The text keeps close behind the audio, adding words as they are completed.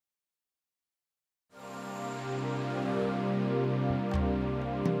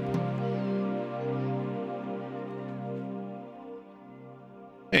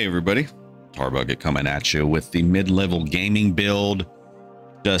Hey everybody, Tarbugget coming at you with the mid-level gaming build.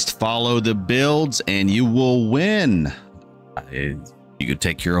 Just follow the builds and you will win. You could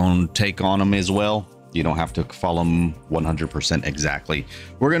take your own take on them as well. You don't have to follow them 100% exactly.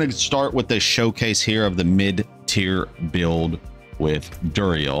 We're going to start with the showcase here of the mid-tier build with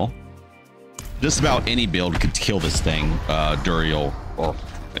Duriel. Just about any build could kill this thing. Duriel or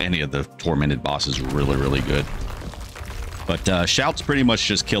any of the tormented bosses are really good. But shouts pretty much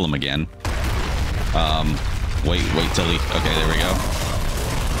just kill him again. Wait till he... Okay, there we go.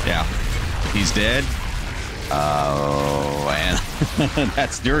 Yeah, he's dead. Oh, and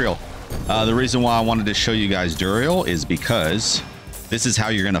that's Duriel. The reason why I wanted to show you guys Duriel is because this is how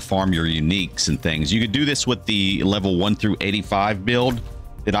you're going to farm your uniques and things. You could do this with the level 1 through 85 build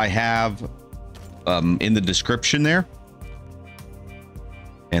that I have in the description there.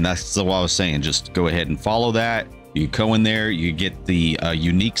 And that's what I was saying. Just go ahead and follow that. You go in there, you get the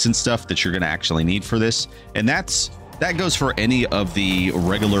uniques and stuff that you're going to actually need for this. And that goes for any of the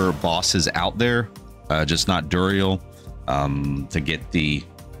regular bosses out there, just not Duriel, to get the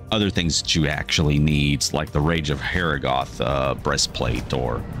other things that you actually need, like the Rage of Haragoth breastplate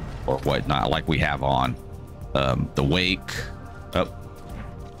or whatnot, like we have on the Wake.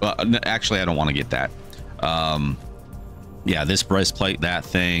 Actually, I don't want to get that. Yeah, this breastplate, that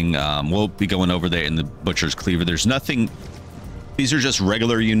thing, we'll be going over there in the Butcher's Cleaver. There's nothing, these are just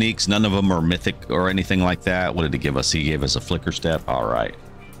regular uniques. None of them are mythic or anything like that. What did he give us? He gave us a flicker step. All right.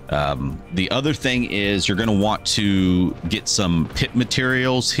 The other thing is you're going to want to get some pit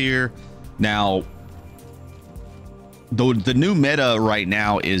materials here. Now, the new meta right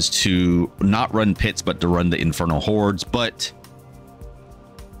now is to not run pits, but to run the infernal hordes. But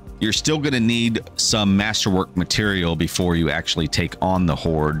you're still going to need some masterwork material before you actually take on the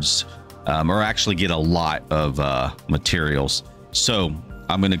hordes, or actually get a lot of materials. So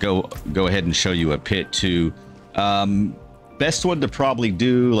I'm going to go ahead and show you a pit too. Best one to probably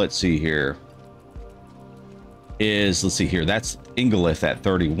do, let's see here, is, let's see here, that's Ingolith at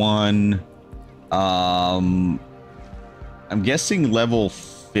 31. I'm guessing level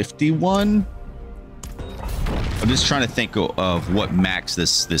 51. I'm just trying to think of what max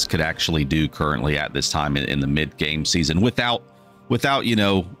this could actually do currently at this time in the mid-game season without you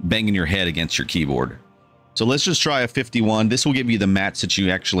know, banging your head against your keyboard. So let's just try a 51. This will give you the mats that you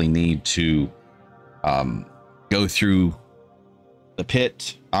actually need to go through the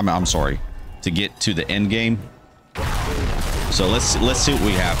pit. I'm sorry, to get to the end game. So let's see what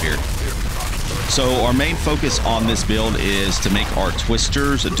we have here. So our main focus on this build is to make our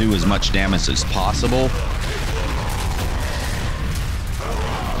twisters do as much damage as possible.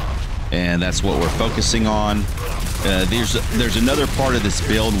 And that's what we're focusing on. There's another part of this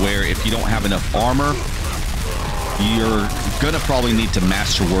build where if you don't have enough armor, you're gonna probably need to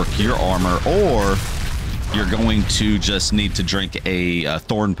masterwork your armor, or you're going to just need to drink a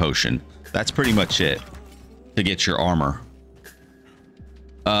thorn potion. That's pretty much it to get your armor.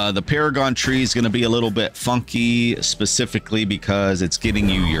 The Paragon tree is going to be a little bit funky, specifically because it's getting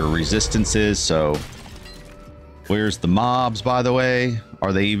you your resistances. So where's the mobs, by the way?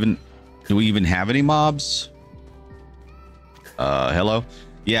 Are they even... Do we even have any mobs? Hello?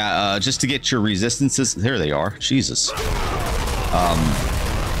 Yeah, just to get your resistances. There they are. Jesus.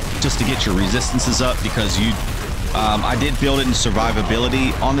 Just to get your resistances up, because you... I did build it in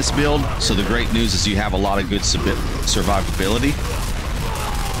survivability on this build. So the great news is you have a lot of good survivability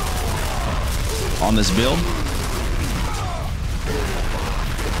on this build.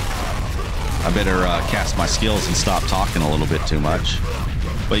 I better cast my skills and stop talking a little bit too much.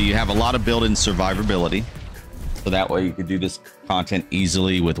 But you have a lot of built-in survivability, so that way you can do this content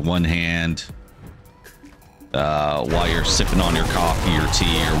easily with one hand while you're sipping on your coffee or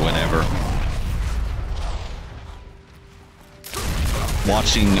tea or whatever.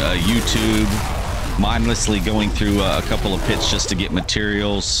 Watching YouTube, mindlessly going through a couple of pits just to get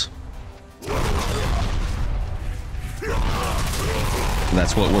materials.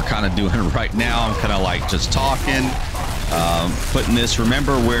 That's what we're kind of doing right now. I'm kind of like just talking, putting this.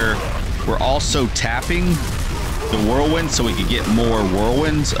 Remember, we're also tapping the Whirlwind so we can get more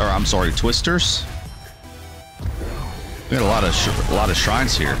Whirlwinds, or I'm sorry, Twisters. We got a lot of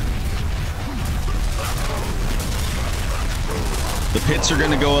shrines here. The pits are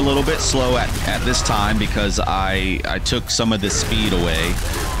going to go a little bit slow at this time because I took some of the speed away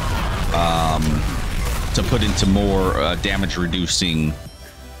to put into more damage reducing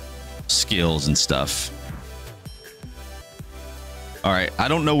skills and stuff. All right, I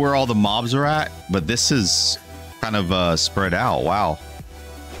don't know where all the mobs are at, but this is kind of spread out. Wow.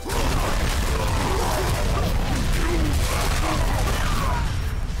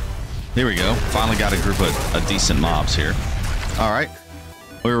 Here we go. Finally got a group of decent mobs here. All right.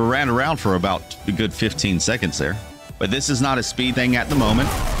 We ran around for about a good 15 seconds there. But this is not a speed thing at the moment.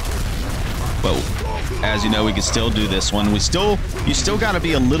 But as you know, we can still do this one. You still got to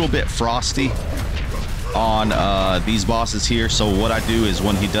be a little bit frosty on these bosses here. So what I do is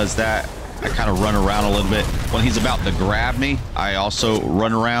when he does that, I kind of run around a little bit. When he's about to grab me, I also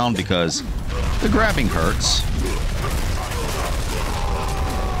run around because the grabbing hurts.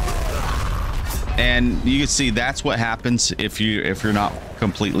 And you can see that's what happens if you're not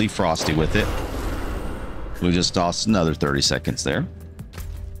completely frosty with it. We just lost another 30 seconds there.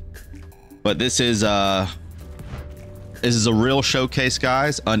 But this is a real showcase,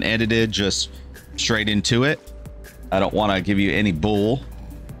 guys, unedited, just straight into it. I don't want to give you any bull.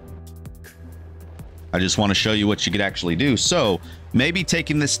 I just want to show you what you could actually do. So maybe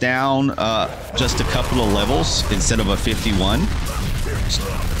taking this down just a couple of levels instead of a 51.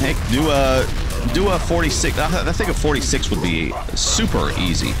 Heck, do a 46. I think a 46 would be super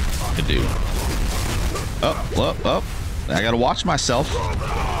easy to do. Oh, I gotta watch myself.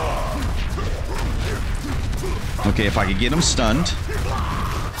 Okay, if I could get him stunned.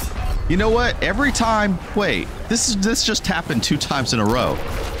 You know what? Every time, wait, this just happened 2 times in a row.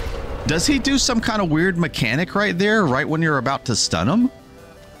 Does he do some kind of weird mechanic right there, right when you're about to stun him?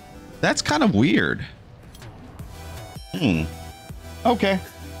 That's kind of weird. Okay.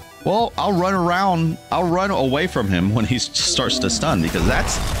 Well, I'll run away from him when he starts to stun, because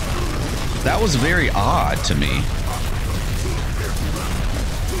that was very odd to me.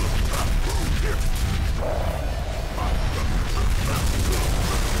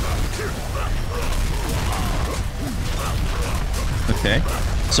 Okay.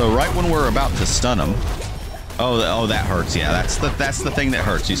 So right when we're about to stun him, oh, that hurts. Yeah, that's the thing that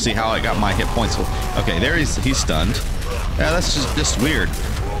hurts. You see how I got my hit points? Okay, there he's stunned. Yeah, that's just weird.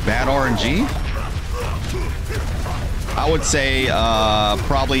 Bad RNG. I would say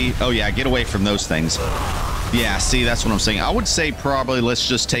probably. Oh yeah, get away from those things. Yeah, see, that's what I'm saying. I would say probably let's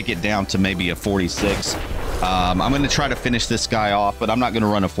just take it down to maybe a 46. I'm going to try to finish this guy off, but I'm not going to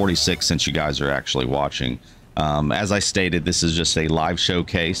run a 46 since you guys are actually watching. As I stated, this is just a live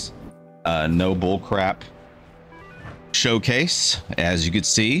showcase, no bullcrap showcase. As you can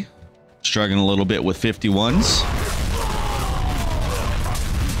see, struggling a little bit with 51s.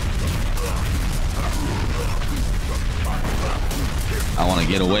 I want to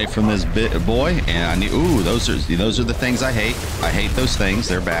get away from this boy, and I need. Ooh, those are the things I hate. I hate those things.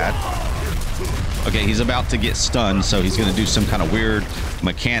 They're bad. Okay, he's about to get stunned, so he's going to do some kind of weird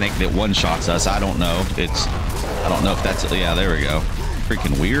mechanic that one-shots us. I don't know. I don't know if that's. Yeah, there we go.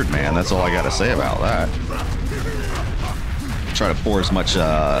 Freaking weird, man. That's all I got to say about that. Try to pour as much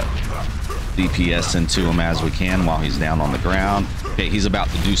DPS into him as we can while he's down on the ground. Okay, he's about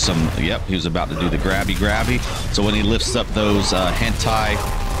to do some. Yep, he was about to do the grabby. So when he lifts up those hentai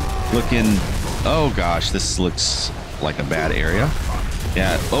looking. Oh gosh, this looks like a bad area.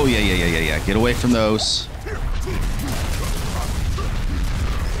 Yeah. Oh yeah. Get away from those.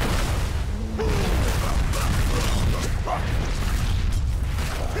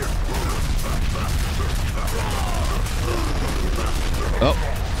 Oh,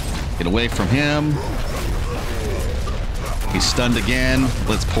 get away from him. He's stunned again.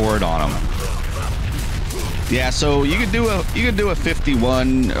 Let's pour it on him. Yeah, so you could do a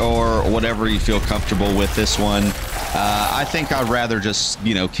 51 or whatever you feel comfortable with this one. I think I'd rather just,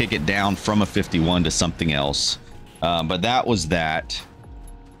 you know, kick it down from a 51 to something else. But that was that.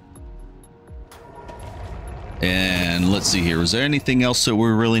 And let's see here. Was there anything else that we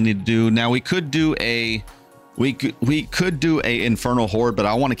really need to do? Now we could do a Infernal Horde, but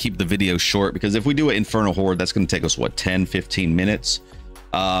I want to keep the video short because if we do an Infernal Horde, that's going to take us what, 10-15 minutes.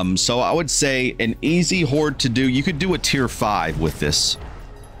 So I would say an easy horde to do. You could do a tier 5 with this,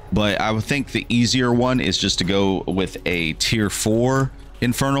 but I would think the easier one is just to go with a tier 4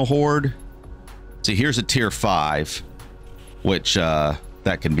 Infernal Horde. So here's a tier 5, which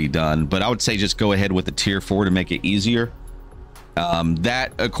that can be done, but I would say just go ahead with the tier 4 to make it easier.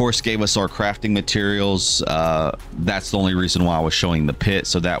 That of course gave us our crafting materials. That's the only reason why I was showing the pit,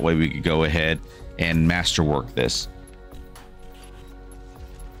 so that way we could go ahead and masterwork this.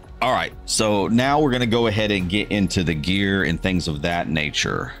 All right, so now we're going to go ahead and get into the gear and things of that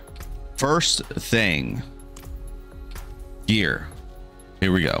nature. First thing, gear.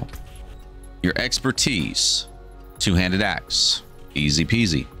 Here we go. Your expertise, two-handed axe, easy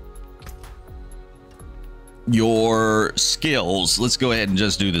peasy. Your skills, let's go ahead and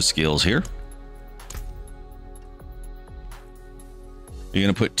just do the skills here. You're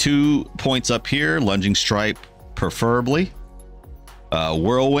going to put 2 points up here, lunging strike preferably.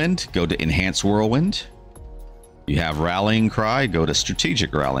 Whirlwind, go to Enhance Whirlwind. You have Rallying Cry, go to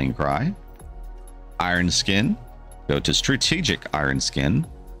Strategic Rallying Cry. Iron Skin, go to Strategic Iron Skin.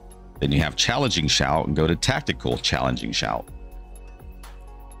 Then you have Challenging Shout and go to Tactical Challenging Shout.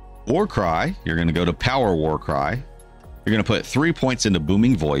 War Cry, you're going to go to Power War Cry. You're going to put 3 points into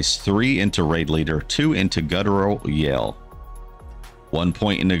Booming Voice, 3 into Raid Leader, 2 into Guttural Yell, 1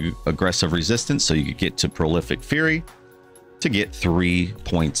 point into Aggressive Resistance, so you could get to Prolific Fury to get 3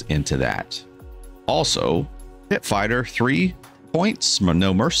 points into that. Also, Pit Fighter, 3 points,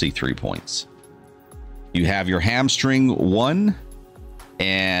 No Mercy, 3 points. You have your Hamstring, 1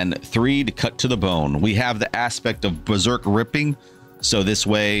 and 3 to cut to the bone. We have the aspect of Berserk Ripping, so this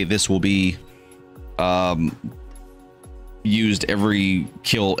way this will be used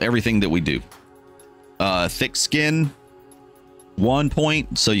everything that we do. Thick Skin, 1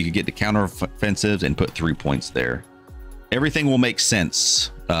 point, so you can get the counter offensives and put 3 points there. Everything will make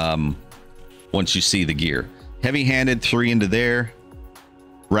sense once you see the gear. Heavy Handed, 3 into there.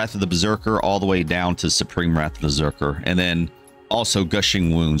 Wrath of the Berserker all the way down to Supreme Wrath of the Berserker, and then also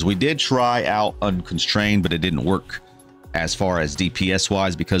Gushing Wounds. We did try out Unconstrained, but it didn't work as far as DPS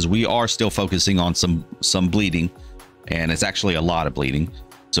wise, because we are still focusing on some bleeding, and it's actually a lot of bleeding.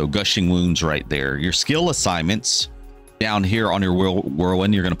 So Gushing Wounds right there. Your skill assignments down here on your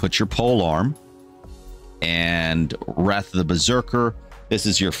Whirlwind, you're going to put your pole arm and Wrath of the Berserker. This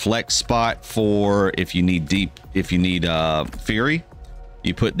is your flex spot for if you need Fury.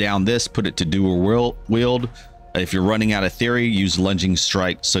 You put down this, put it to dual wield. If you're running out of Theory, use Lunging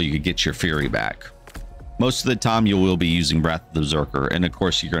Strike so you can get your Fury back. Most of the time you will be using Wrath of the Berserker, and of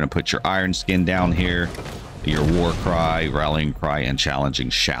course you're going to put your Iron Skin down here, your War Cry, Rallying Cry, and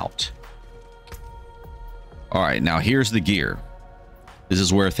Challenging Shout. All right, now here's the gear. This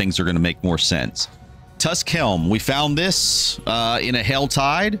is where things are going to make more sense. Tusk Helm, we found this in a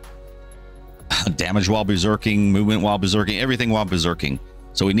HELLTIDE. Damage while berserking, movement while berserking, everything while berserking.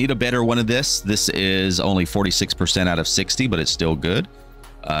 So we need a better one of this. This is only 46% out of 60, but it's still good.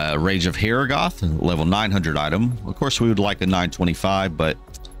 Rage of Heragoth, level 900 item. Of course, we would like a 925, but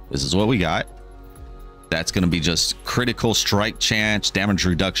this is what we got. That's going to be just critical strike chance, damage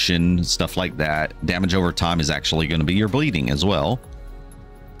reduction, stuff like that. Damage over time is actually going to be your bleeding as well.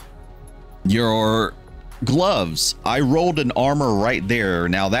 Your gloves, I rolled an armor right there.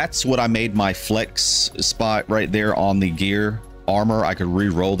 Now that's what I made my flex spot right there on the gear. Armor, I could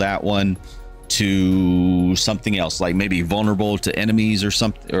re-roll that one to something else, like maybe vulnerable to enemies or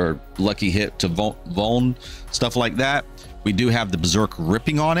something, or lucky hit to vuln, stuff like that. We do have the Berserk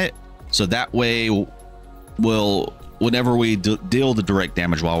Ripping on it, so that way whenever we deal the direct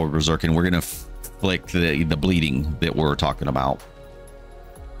damage while we're berserking, we're gonna flick the bleeding that we're talking about.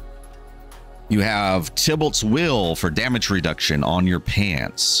 You have Tybalt's Will for damage reduction on your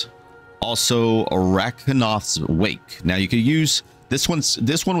pants. Also, Arachnoth's Wake. Now you could use this one.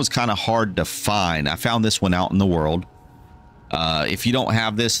 This one was kind of hard to find. I found this one out in the world. If you don't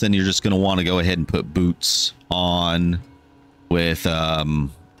have this, then you're just going to want to go ahead and put boots on with,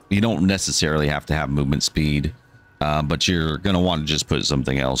 you don't necessarily have to have movement speed, but you're going to want to just put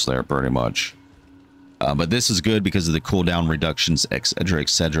something else there pretty much. But this is good because of the cooldown reductions,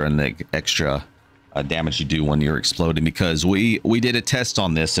 etc., and the extra damage you do when you're exploding. Because we did a test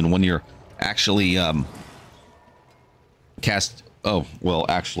on this, and when you're actually oh well,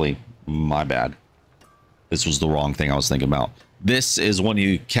 actually, my bad. This was the wrong thing I was thinking about. This is when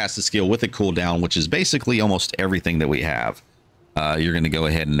you cast a skill with a cooldown, which is basically almost everything that we have. You're going to go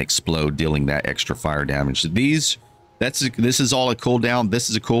ahead and explode, dealing that extra fire damage. This is all a cooldown. This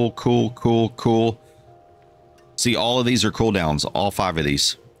is a cool. See, all of these are cooldowns, all 5 of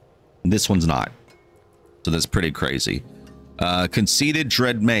these. This one's not. So that's pretty crazy. Conceited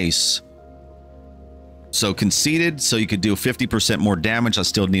Dread Mace. So conceited, so you could do 50% more damage. I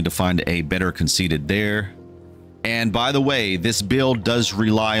still need to find a better conceited there. And by the way, this build does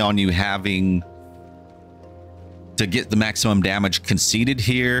rely on you having to get the maximum damage conceited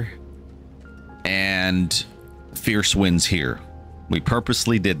here and Fierce Winds here. We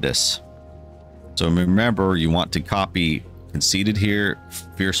purposely did this. So remember, you want to copy conceited here,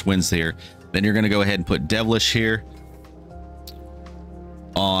 Fierce Winds here. Then you're going to go ahead and put Devilish here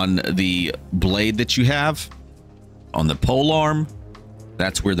on the blade that you have on the pole arm.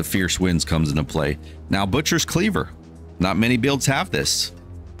 That's where the Fierce Winds comes into play. Now, Butcher's Cleaver. Not many builds have this.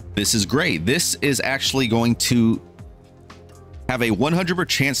 This is great. This is actually going to have a 100%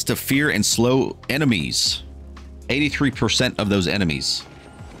 chance to fear and slow enemies. 83% of those enemies.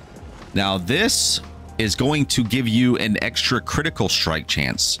 Now, this is going to give you an extra critical strike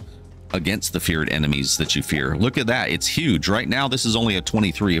chance. against the feared enemies that you fear. Look at that. It's huge. Right now, this is only a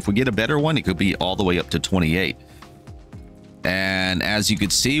 23. If we get a better one, it could be all the way up to 28. And as you can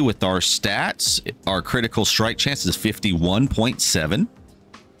see with our stats, our critical strike chance is 51.7.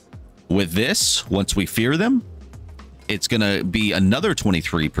 With this, once we fear them, it's going to be another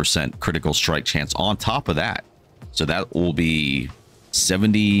 23% critical strike chance on top of that. So that will be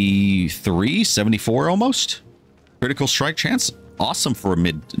 73, 74 almost critical strike chance. Awesome for a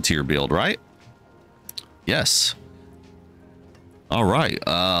mid-tier build, right? Yes. All right.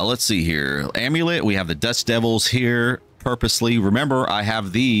 Let's see here. Amulet. We have the Dust Devils here purposely. Remember, I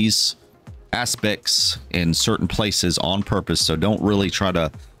have these aspects in certain places on purpose, so don't really try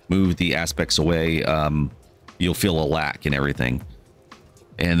to move the aspects away. You'll feel a lack in everything.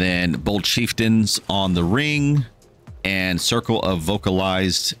 And then Bold Chieftains on the ring, and Circle of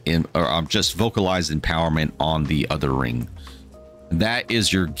Vocalized just Vocalized Empowerment on the other ring. That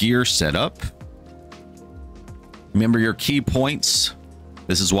is your gear setup. Remember your key points.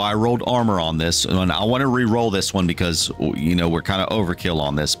 This is why I rolled armor on this, and I want to re-roll this one because, you know, we're kind of overkill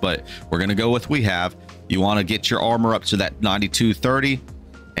on this, but we're going to go with we have. You want to get your armor up to that 9230,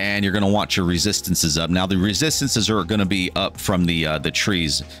 and you're going to want your resistances up. Now the resistances are going to be up from the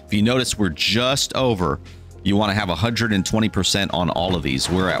trees. If you notice, we're just over. You want to have 120% on all of these.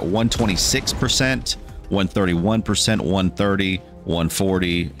 We're at 126%, 131%, 130,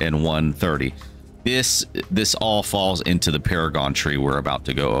 140, and 130. This all falls into the Paragon tree we're about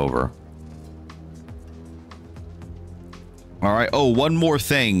to go over. All right. Oh, one more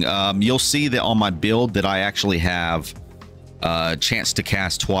thing. You'll see that on my build that I actually have a chance to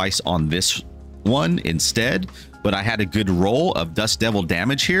cast twice on this one instead, but I had a good roll of Dust Devil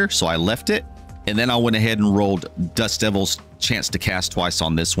damage here, so I left it. And then I went ahead and rolled Dust Devil's chance to cast twice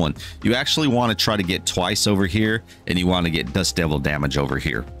on this one. You actually want to try to get twice over here, and you want to get Dust Devil damage over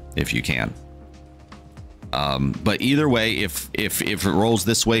here if you can. But either way, if it rolls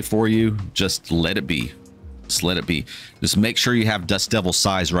this way for you, just let it be. Just let it be. Just make sure you have Dust Devil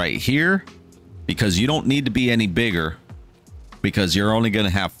size right here, because you don't need to be any bigger, because you're only going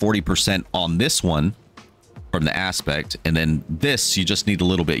to have 40% on this one from the aspect, and then this you just need a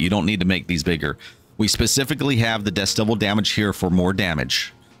little bit. You don't need to make these bigger. We specifically have the Dust Devil damage here for more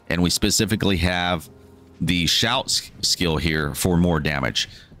damage, and we specifically have the shout skill here for more damage.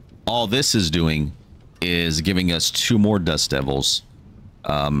 All this is doing is giving us 2 more Dust Devils,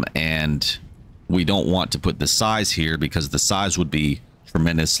 and we don't want to put the size here because the size would be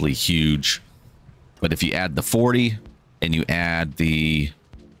tremendously huge. But if you add the 40 and you add the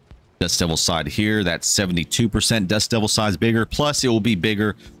Dust Devil side here, that's 72% Dust Devil size bigger, plus it will be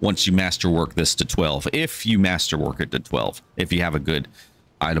bigger once you masterwork this to 12, if you masterwork it to 12, if you have a good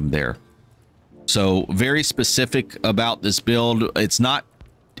item there. So very specific about this build. It's not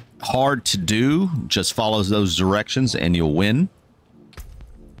hard to do, just follow those directions and you'll win.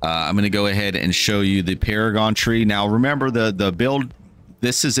 I'm going to go ahead and show you the Paragon tree. Now remember, the build,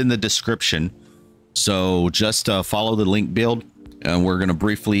 this is in the description, so just follow the link build. And we're going to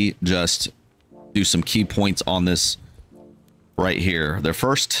briefly just do some key points on this right here. The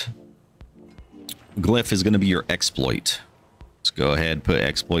first glyph is going to be your exploit. Let's go ahead and put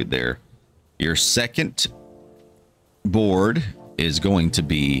exploit there. Your second board is going to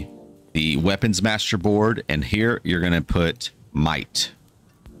be the weapons master board, and here you're going to put might.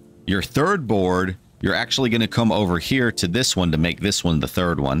 Your third board, you're actually going to come over here to this one to make this one the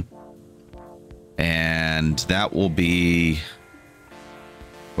third one, and that will be,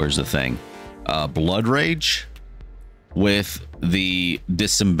 where's the thing? Blood Rage with the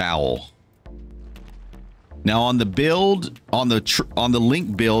Disembowel. Now on the build, on the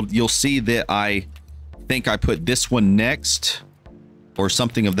link build, you'll see that I think I put this one next or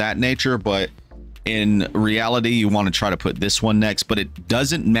something of that nature, but in reality you want to try to put this one next, but it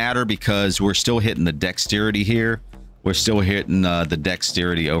doesn't matter because we're still hitting the dexterity here. We're still hitting the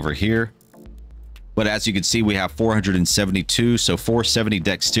dexterity over here. But as you can see, we have 472, so 470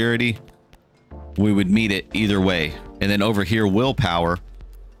 dexterity. We would meet it either way. And then over here, willpower,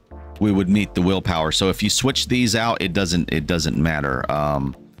 we would meet the willpower. So if you switch these out, it doesn't matter.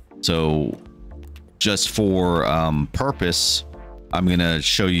 So just for purpose, I'm gonna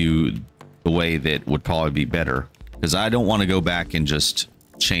show you the way that would probably be better, because I don't want to go back and just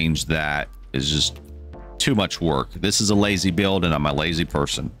change that. It's just too much work. This is a lazy build, and I'm a lazy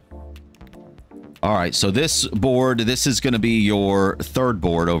person. All right, so this board, this is going to be your third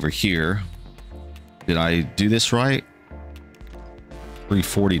board over here. Did I do this right?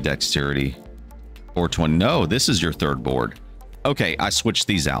 340 dexterity, 420. No, this is your third board. Okay, I switched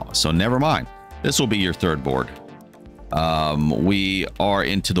these out, so never mind. This will be your third board. We are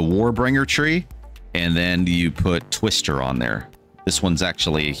into the Warbringer tree, and then you put Twister on there. This one's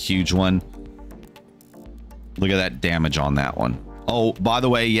actually a huge one. Look at that damage on that one. Oh, by the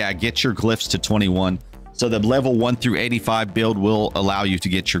way, yeah, get your glyphs to 21. So the level 1 through 85 build will allow you to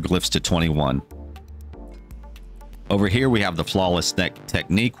get your glyphs to 21. Over here, we have the Flawless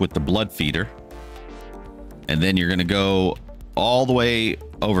Technique with the Blood Feeder. And then you're going to go all the way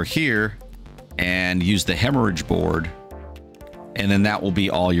over here and use the Hemorrhage Board. And then that will be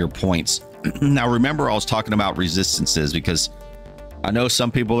all your points. Now, remember, I was talking about resistances because I know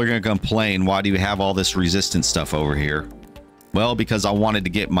some people are going to complain, why do you have all this resistance stuff over here? Well, because I wanted to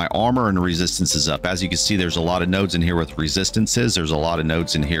get my armor and resistances up. As you can see, there's a lot of nodes in here with resistances. There's a lot of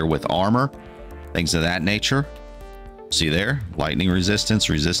nodes in here with armor, things of that nature. See there? Lightning resistance,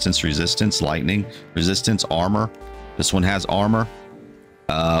 resistance, resistance, lightning resistance, armor. This one has armor.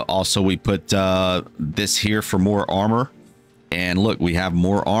 Also, we put this here for more armor. And look, we have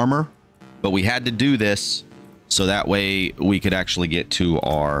more armor. But we had to do this so that way we could actually get to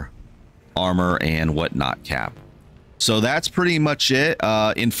our armor and whatnot cap. So that's pretty much it.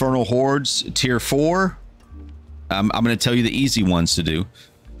 Infernal Hordes tier 4. I'm going to tell you the easy ones to do.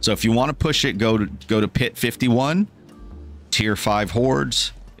 So if you want to push it, go to pit 51, tier 5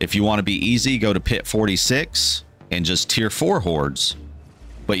 hordes. If you want to be easy, go to pit 46 and just tier 4 hordes.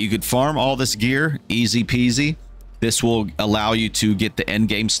 But you could farm all this gear, easy peasy. This will allow you to get the end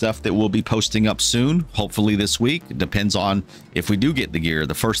game stuff that we'll be posting up soon, hopefully this week. It depends on if we do get the gear.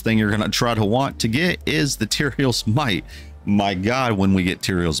 The first thing you're going to try to want to get is the Duriel's Might. My God, when we get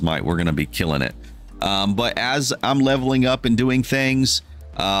Duriel's Might, we're going to be killing it. But as I'm leveling up and doing things,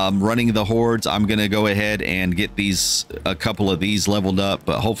 running the hordes, I'm going to go ahead and get a couple of these leveled up,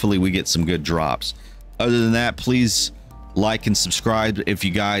 but hopefully we get some good drops. Other than that, please like and subscribe if you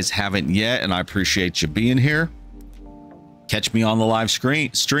guys haven't yet, and I appreciate you being here. Catch me on the live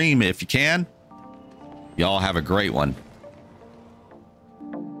stream if you can. Y'all have a great one.